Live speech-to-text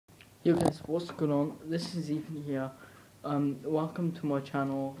Yo guys, what's going on? This is Ethan here. Welcome to my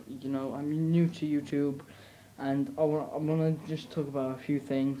channel. You know, I'm new to YouTube, and I wanna just talk about a few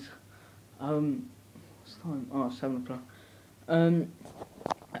things. What's the time? Oh, 7 o'clock. I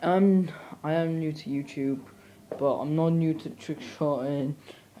am new to YouTube, but I'm not new to trick shotting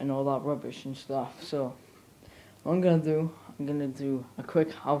and all that rubbish and stuff. So, what I'm gonna do a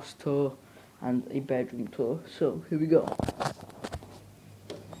quick house tour and a bedroom tour. So here we go.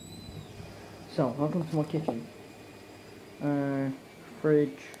 So, welcome to my kitchen.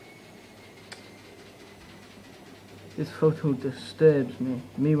 Fridge. This photo disturbs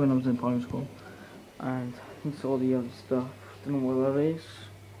me when I was in primary school. And it's all the other stuff. Don't know what that is.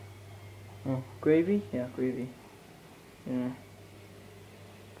 Oh, gravy? Yeah, gravy. Yeah.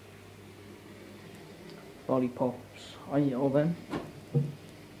 Lollipops. I eat all them.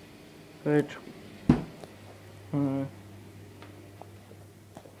 Fridge.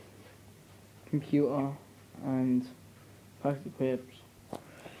 Computer and packed of crisps.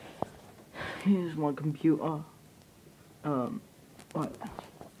 Here's my computer. Right.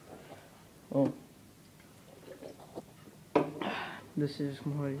 Well, this is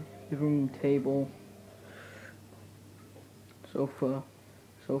my living room table. Sofa.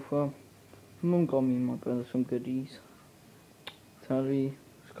 Mum got me and my brother some goodies. Telly,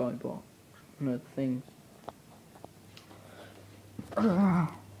 skybox, and other things.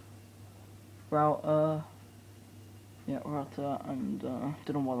 Router. Yeah, router, and don't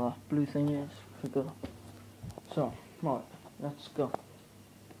know what that blue thing is. Forgot. So, right, let's go.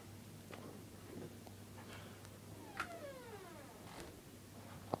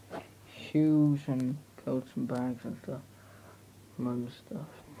 Shoes and coats and bags and stuff. Mum's stuff.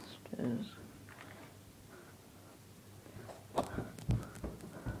 Stairs.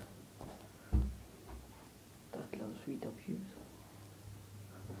 That loves VWs.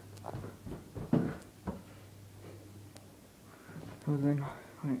 So then,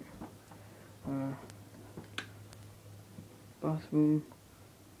 right. Bathroom.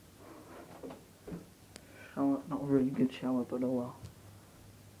 Shower, not a really good shower, but oh well.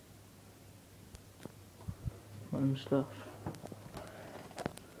 Mum's stuff.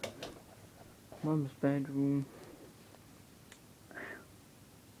 Mum's bedroom.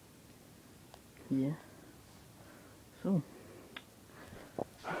 Yeah. So.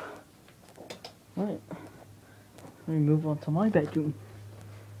 Right. Let me move on to my bedroom.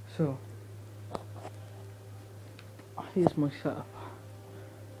 So. Here's my setup.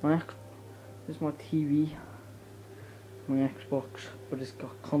 Here's my TV. My Xbox, but it's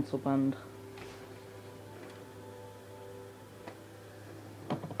got console band.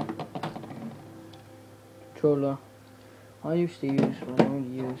 Controller. I used to use, but I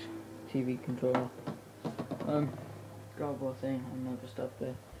only use TV controller. Grab thing and other stuff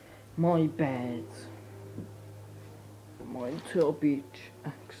there. My bed. My Turtle Beach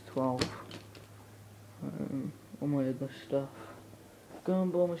X12. All my other stuff.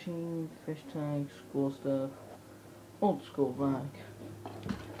 Gumball machine, fish tags, school stuff. Old school bag.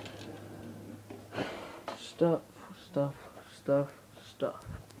 Stuff.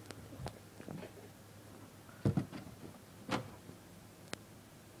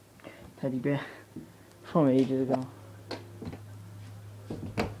 Teddy bear from ages ago.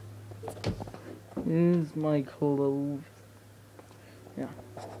 Here's my clothes. Yeah.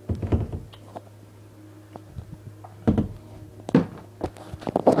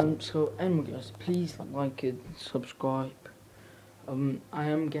 So anyway guys, please like it, subscribe. I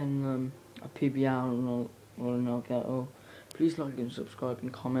am getting a PBR or an Elgato. Please like and subscribe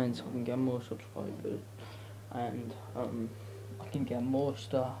and comment so I can get more subscribers, and I can get more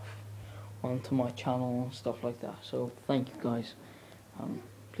stuff onto my channel and stuff like that. So thank you guys.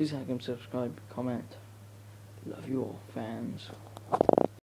 Please like and subscribe, comment. Love you all, fans.